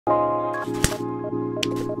Good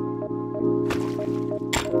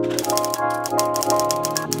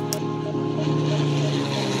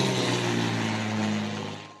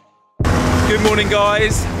morning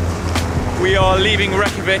guys, we are leaving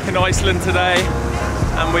Reykjavík in Iceland today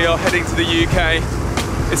and we are heading to the UK.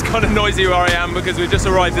 It's kind of noisy where I am because we've just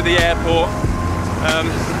arrived at the airport.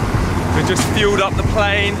 We've just fueled up the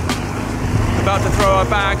plane, about to throw our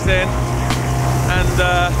bags in and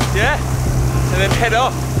yeah, and then head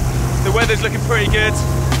off. The weather's looking pretty good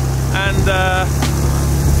and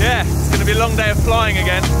yeah, it's going to be a long day of flying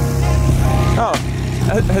again. Oh,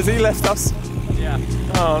 has he left us? Yeah.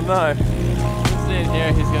 Oh no. Staying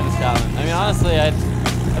here, he's going to Scotland. I mean, honestly, I'd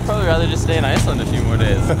probably rather just stay in Iceland a few more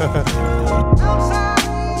days.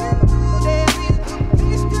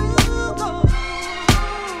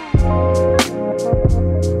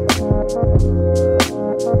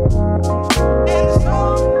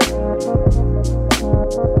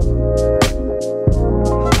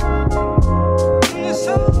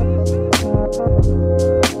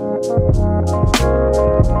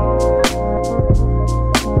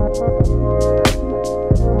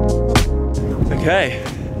 Okay,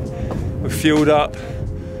 we're fueled up,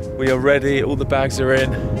 we are ready, all the bags are in,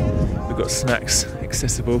 we've got snacks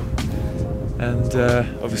accessible and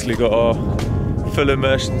obviously got our full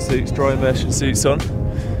immersion suits, dry immersion suits on.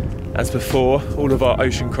 As before, all of our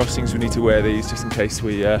ocean crossings we need to wear these just in case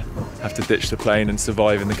we have to ditch the plane and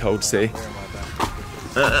survive in the cold sea.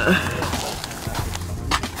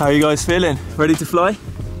 How are you guys feeling? Ready to fly?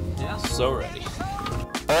 Yeah, so ready.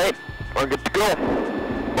 Alright, we're good to go.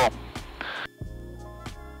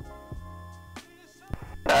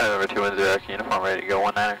 Number 210 uniform ready to go,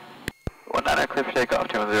 19er. 19er clear for takeoff,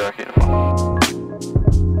 210 uniform.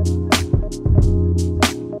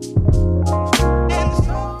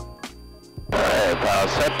 Alright, power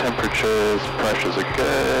set, temperatures, pressures are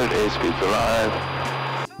good, airspeed's alive.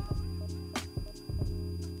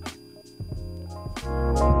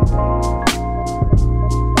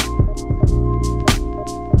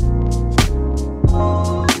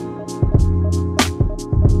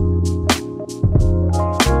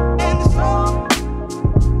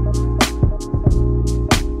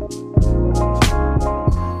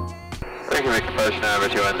 Number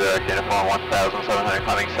 210 uniform 1,700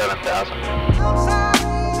 climbing 7,000.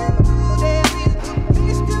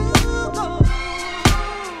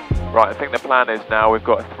 Right, I think the plan is now we've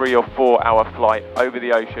got a 3 or 4 hour flight over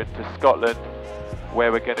the ocean to Scotland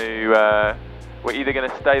where we're going to, we're either going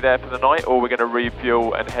to stay there for the night or we're going to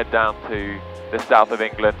refuel and head down to the south of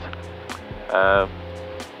England.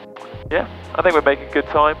 Yeah, I think we're making good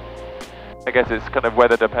time. I guess it's kind of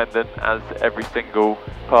weather dependent as every single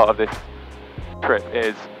part of this trip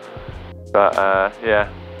is, but yeah,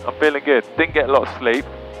 I'm feeling good. Didn't get a lot of sleep,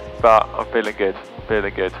 but I'm feeling good.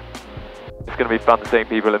 Feeling good. It's going to be fun seeing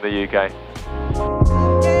people in the UK.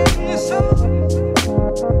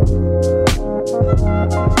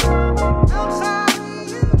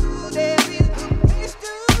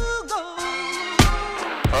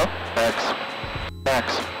 Oh,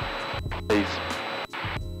 Max, please.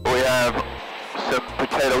 We have some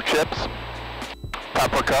potato chips,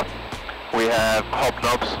 paprika. We have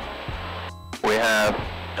hobnobs. We have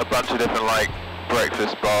a bunch of different like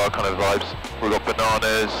breakfast bar kind of vibes. We've got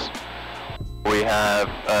bananas. We have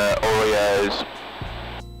Oreos,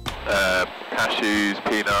 cashews,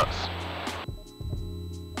 peanuts.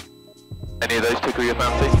 Any of those tickle your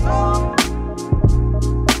fancy?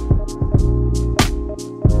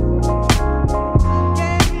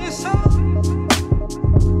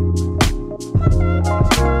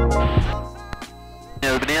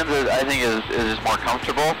 I think is just more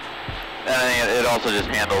comfortable, and I think it also just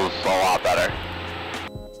handles a lot better.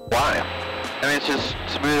 Why? I mean, it's just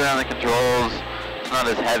smooth around the controls. It's not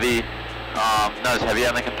as heavy,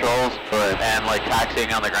 on the controls, and like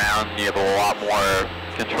taxiing on the ground, you have a lot more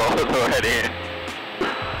control authority.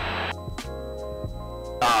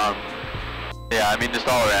 Yeah, I mean, just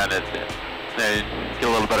all around it, you get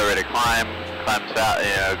a little better rate of climb, climbs fast,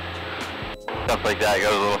 you know, stuff like that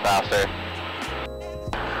goes a little faster.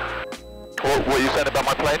 What you said about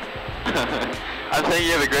my plane? I'm saying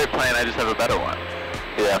you have a great plane, I just have a better one.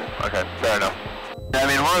 Yeah, okay, fair enough. I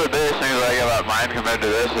mean, one of the biggest things I like about mine compared to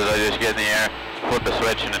this is I just get in the air, flip the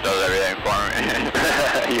switch, and it does everything for me.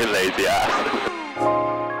 You lazy ass.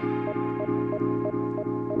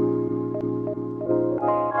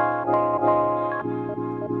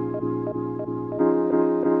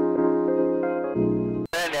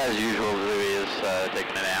 And as usual, Louis is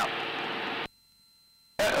taking a nap.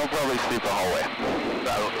 He'll probably sleep the whole way,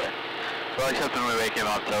 probably. Well, except when we wake him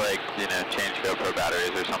up to, like, you know, change GoPro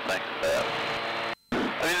batteries or something. But,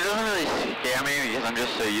 I mean, it doesn't really I'm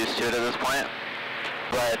just so used to it at this point.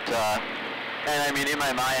 But, and I mean, in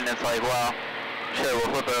my mind, it's like, well, sure,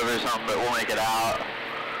 we'll flip over or something, but we'll make it out.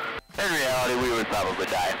 In reality, we would probably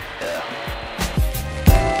die. Yeah.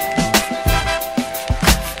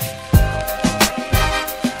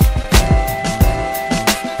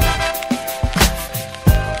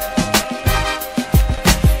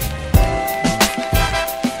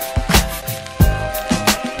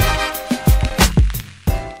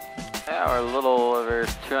 We're a little over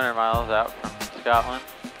 200 miles out from Scotland,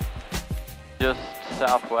 just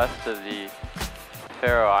southwest of the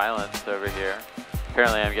Faroe Islands over here.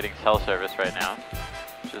 Apparently I'm getting cell service right now,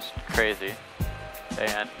 just crazy.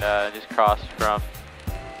 And just crossed from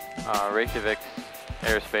Reykjavík's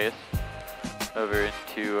airspace over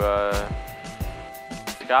into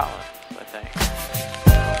Scotland, I think.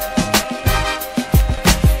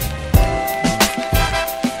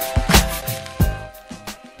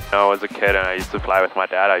 You know, as a kid and I used to fly with my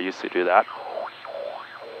dad, I used to do that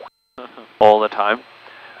all the time,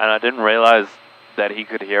 and I didn't realize that he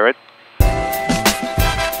could hear it.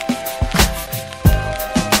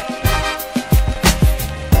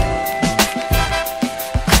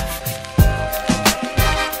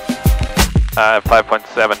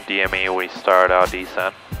 5.7 DME, we start our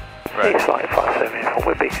descent. Right. East 557 uniform,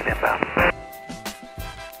 we're beacon inbound.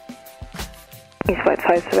 East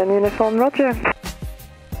 557 uniform, roger.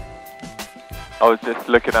 I was just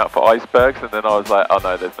looking out for icebergs and then I was like, oh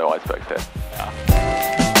no, there's no icebergs here. Yeah.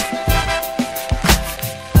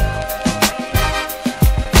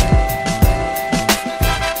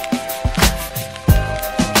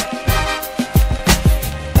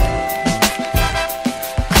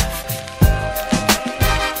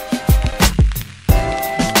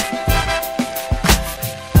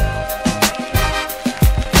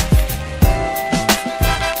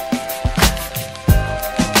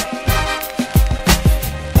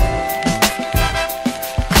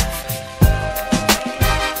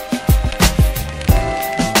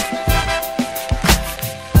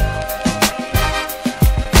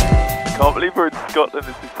 I can't believe we're in Scotland,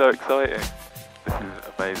 this is so exciting. This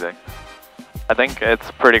is amazing. I think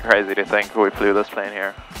it's pretty crazy to think we flew this plane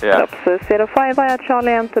here. Yeah. Up 05 via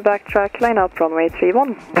Charlie, enter backtrack, line up runway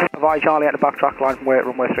 31. Via Charlie at the backtrack line from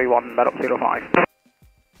runway 31, met up 05.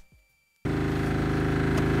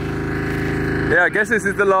 Yeah, I guess this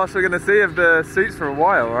is the last we're going to see of the suits for a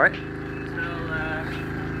while, right? Until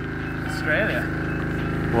Australia.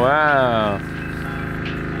 Wow.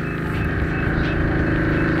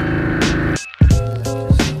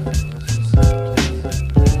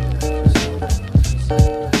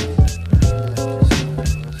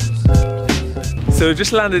 So we've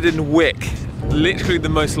just landed in Wick, literally the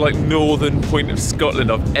most like northern point of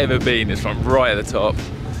Scotland I've ever been. It's from right at the top.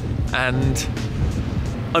 And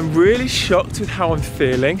I'm really shocked with how I'm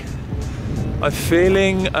feeling. I'm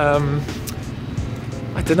feeling, I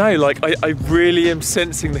don't know, like I really am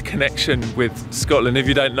sensing the connection with Scotland. If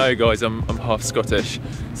you don't know, guys, I'm half Scottish.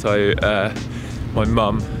 So my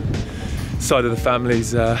mum side of the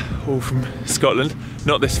family's all from Scotland.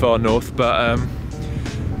 Not this far north, but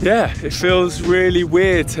yeah, it feels really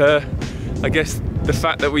weird to, I guess, the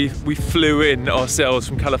fact that we flew in ourselves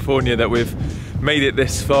from California, that we've made it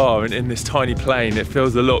this far and in this tiny plane. It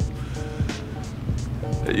feels a lot,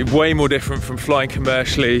 way more different from flying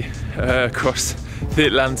commercially across the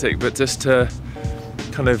Atlantic, but just to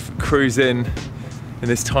kind of cruise in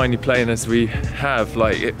this tiny plane as we have,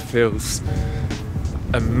 like, it feels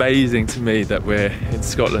amazing to me that we're in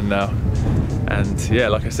Scotland now. And yeah,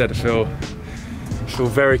 like I said, I feel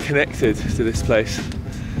very connected to this place.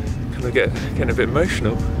 Kind of getting a bit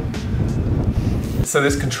emotional. So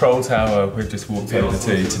this control tower we've just walked over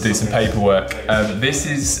to do some paperwork. This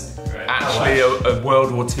is actually a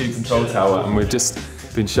World War II control tower, and we've just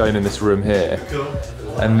been shown in this room here.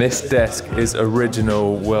 And this desk is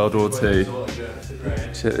original World War II.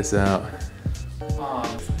 Check this out.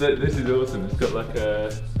 This is awesome. It's got like a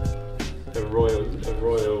royal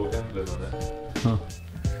emblem on it. Huh.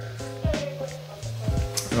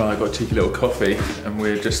 Right, I've got a cheeky little coffee, and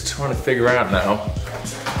we're just trying to figure out now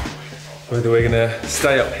whether we're going to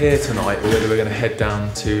stay up here tonight or whether we're going to head down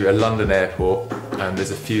to a London airport. And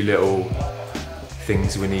there's a few little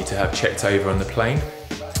things we need to have checked over on the plane,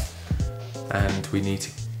 and we need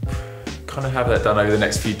to kind of have that done over the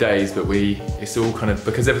next few days. But it's all kind of,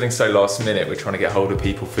 because everything's so last minute, we're trying to get hold of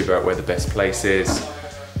people, figure out where the best place is,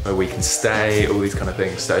 where we can stay, all these kind of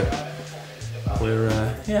things. So we're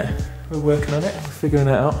working on it, we're figuring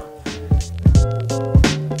it out.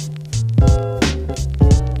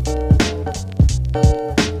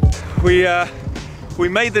 We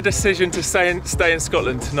made the decision to stay in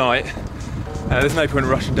Scotland tonight, There's no point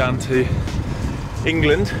rushing down to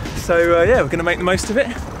England, so yeah, we're going to make the most of it.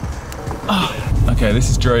 Oh. Okay, this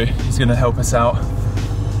is Drew. He's going to help us out.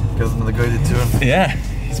 Give them the guided tour. Yeah,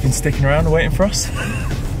 he's been sticking around waiting for us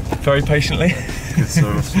very patiently. Good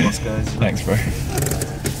service from us guys. Thanks, bro.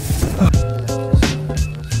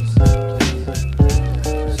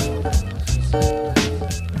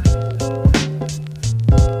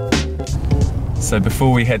 So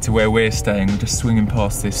before we head to where we're staying, we're just swinging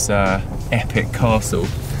past this epic castle.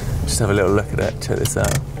 Just have a little look at it, check this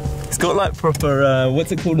out. It's got like proper,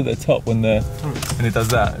 what's it called at the top when it does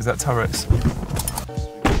that? Is that turrets?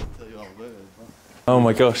 Oh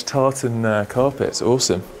my gosh, tartan carpets,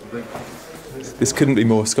 awesome. This couldn't be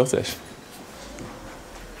more Scottish.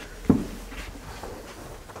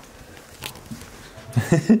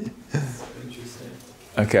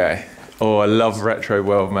 Okay, oh I love retro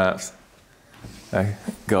world maps.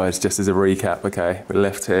 Guys, just as a recap, okay, we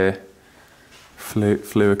left here,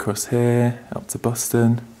 flew across here, up to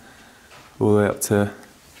Boston, all the way up to...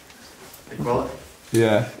 Equality?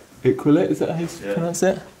 Yeah, Iqaluit, is that how you pronounce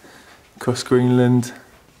it? Across Greenland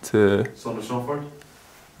to... Sondershoford?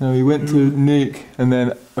 No, we went to Nuuk and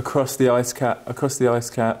then across the ice cap,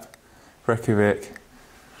 Reykjavík,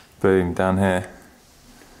 boom, down here.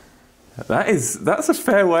 That's a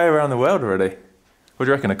fair way around the world already. What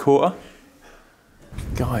do you reckon, a quarter?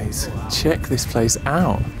 Guys, check this place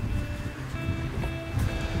out.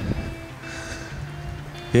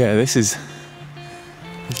 Yeah, this is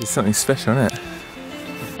something special, isn't it?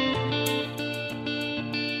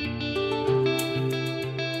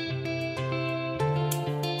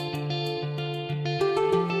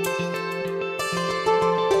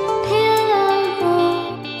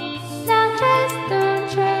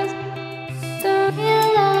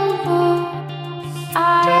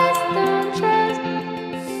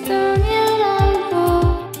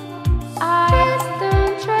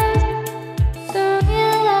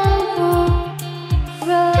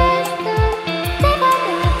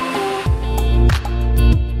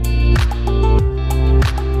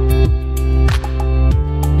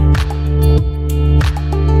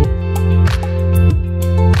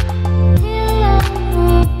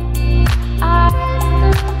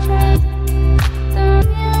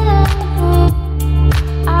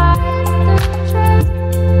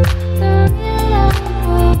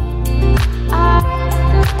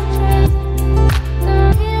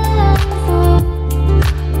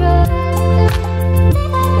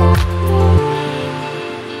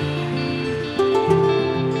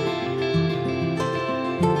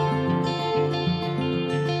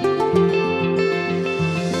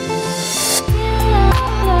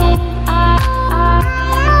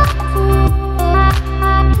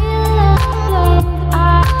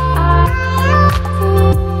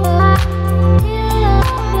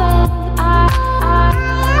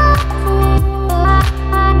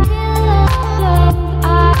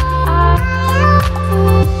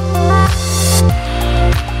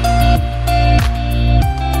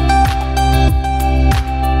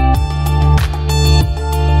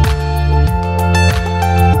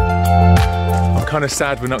 Kind of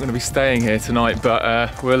sad we're not going to be staying here tonight,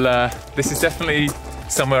 but this is definitely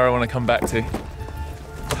somewhere I want to come back to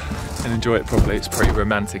and enjoy it properly. It's pretty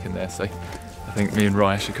romantic in there, so I think me and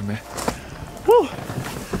Raya should come here. Woo!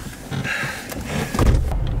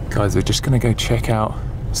 Guys, we're just going to go check out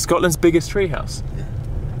Scotland's biggest treehouse. Yeah.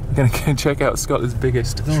 We're going to go check out Scotland's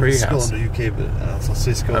biggest treehouse. Scotland or UK, but I'll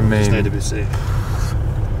say Scotland just now to be safe.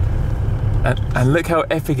 And look how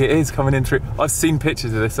epic it is coming in through. I've seen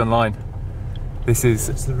pictures of this online. This is...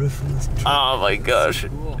 It's the roof of this tree. Oh my gosh.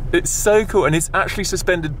 It's so cool, and it's actually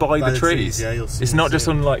suspended by the trees. Yeah, you'll see. It's not just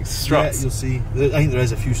on like struts. Yeah, you'll see. I think there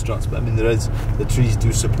is a few struts, but I mean the trees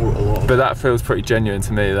do support a lot. But that feels pretty genuine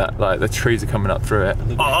to me, that like the trees are coming up through it.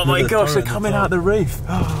 Oh my gosh, they're coming out the roof.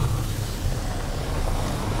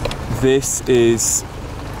 This is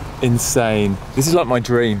insane. This is like my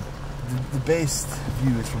dream. The best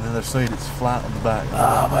view is from the other side. It's flat on the back.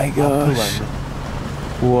 Oh my gosh.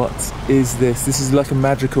 What is this? This is like a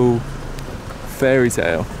magical fairy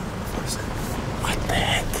tale. What the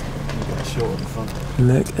heck? Get a shot in front.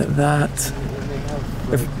 Look at that. They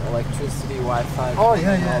have like, electricity, Wi-Fi. Oh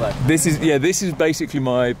yeah. All that. This is basically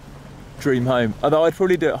my dream home. Although I'd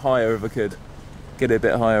probably do it higher if I could. Get it a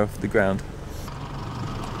bit higher off the ground.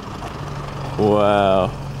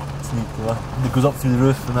 Wow. It's neat. It goes up through the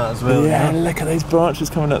roof and that as well. Yeah, look at those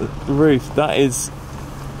branches coming out the roof. That is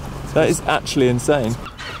actually insane.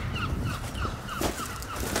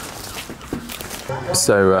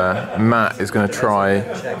 So Matt is going to try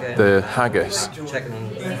the haggis,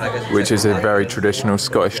 which is a very traditional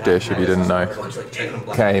Scottish dish if you didn't know.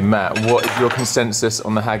 Okay, Matt, what is your consensus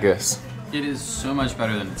on the haggis? It is so much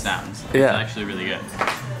better than it sounds. Yeah. It's actually really good.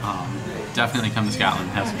 Definitely come to Scotland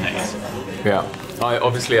and have some haggis. Yeah.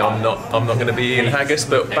 I'm not going to be eating haggis,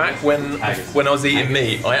 but back when I was eating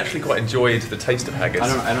meat, I actually quite enjoyed the taste of haggis.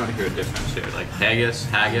 I don't hear a difference here. Like haggis.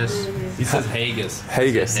 He says haggis.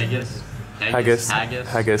 Haggis. Haggis.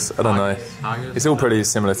 I don't know. It's all pretty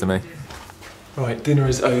similar to me. Right, dinner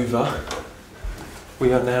is over.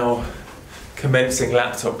 We are now commencing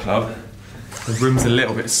laptop club. The room's a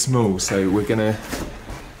little bit small, so we're gonna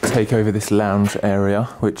take over this lounge area,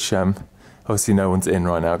 which obviously no one's in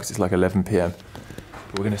right now because it's like 11 PM.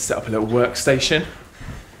 But we're gonna set up a little workstation.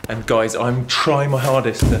 And guys, I'm trying my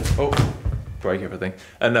hardest to, break everything.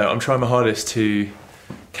 And no, I'm trying my hardest to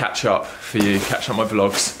catch up for you, catch up my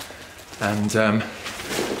vlogs. And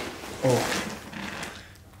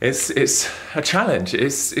it's a challenge.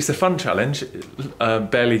 It's a fun challenge.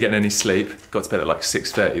 Barely getting any sleep. Got to bed at like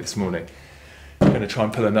 6:30 this morning. I'm going to try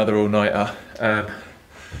and pull another all-nighter.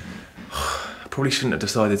 Probably shouldn't have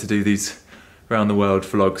decided to do these around the world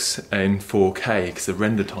vlogs in 4K because the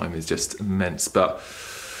render time is just immense. But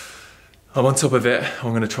I'm on top of it.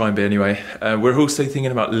 I'm going to try and be anyway. We're also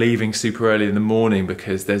thinking about leaving super early in the morning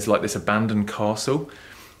because there's like this abandoned castle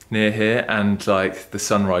near here, and like the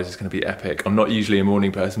sunrise is going to be epic. I'm not usually a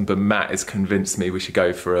morning person, but Matt has convinced me we should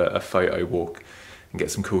go for a photo walk and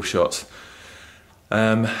get some cool shots.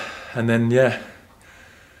 And then yeah,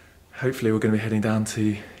 hopefully we're going to be heading down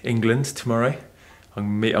to England tomorrow. I'm going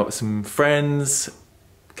to meet up with some friends,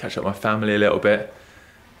 catch up with my family a little bit,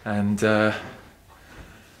 and I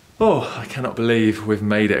cannot believe we've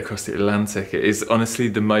made it across the Atlantic. It is honestly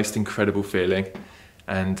the most incredible feeling,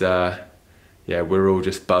 and yeah, we're all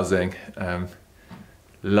just buzzing,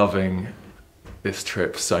 loving this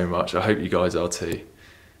trip so much. I hope you guys are too.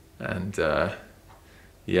 And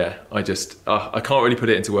yeah, I can't really put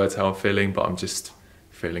it into words how I'm feeling, but I'm just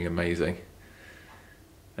feeling amazing.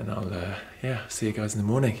 And I'll see you guys in the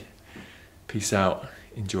morning. Peace out,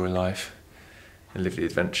 enjoy life, and live the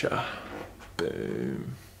adventure.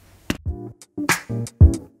 Boom.